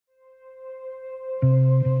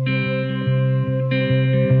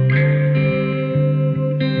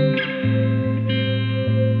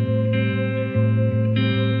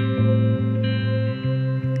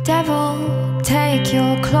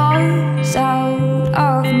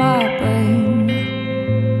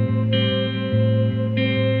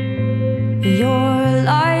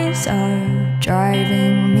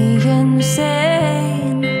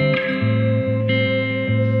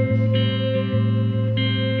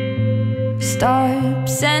stop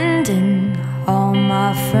sending all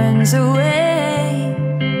my friends away.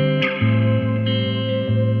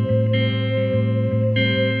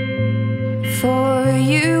 For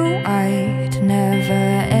you, I'd never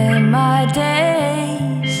end my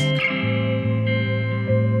days,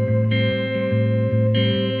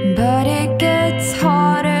 but it gets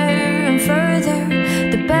harder and further.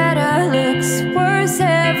 The better looks worse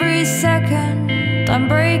every second. I'm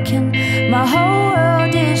breaking, my whole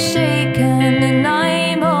world is shaken, and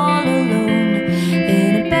I'm all alone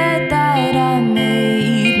in a bed that I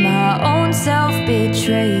made. My own self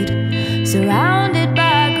betrayed, surrounded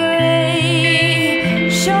by grey.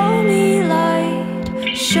 Show me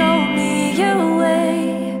light, show me a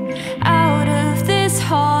way out of this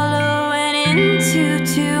hollow and into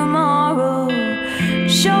tomorrow.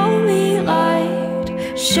 Show me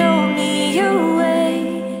light, show me a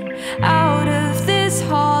way out of this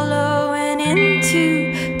hollow and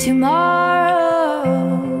into tomorrow.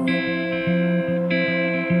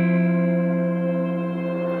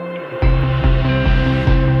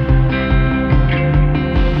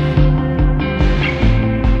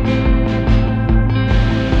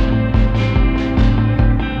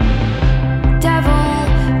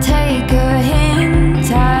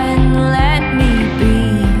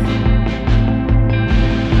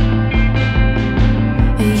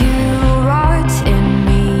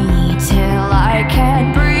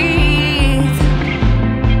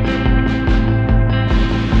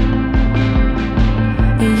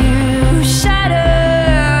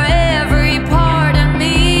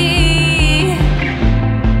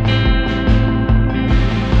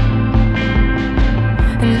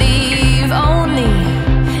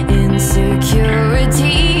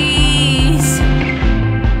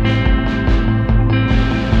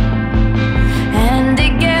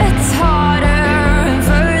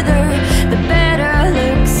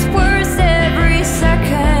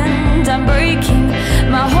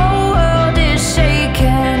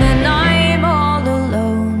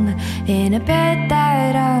 In a bed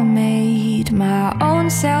that I made, my own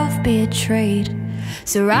self betrayed,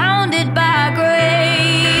 surrounded by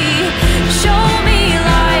grey. Show me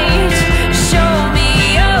light, show me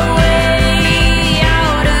a way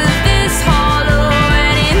out of this hollow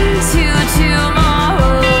and into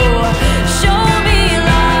tomorrow. Show me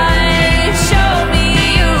light, show me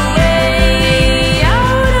a way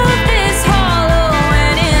out of this hollow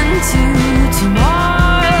and into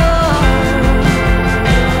tomorrow.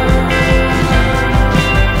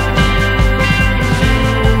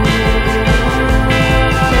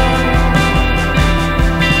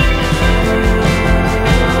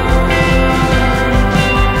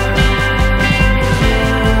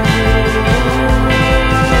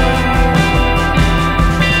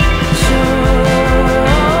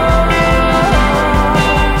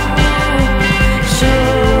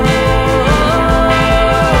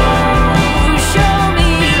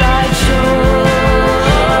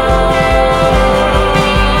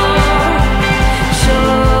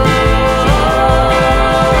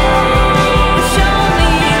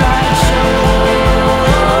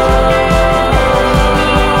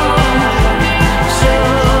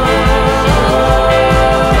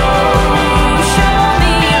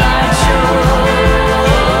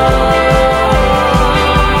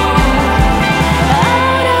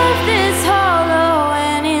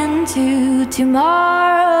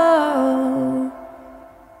 Tomorrow.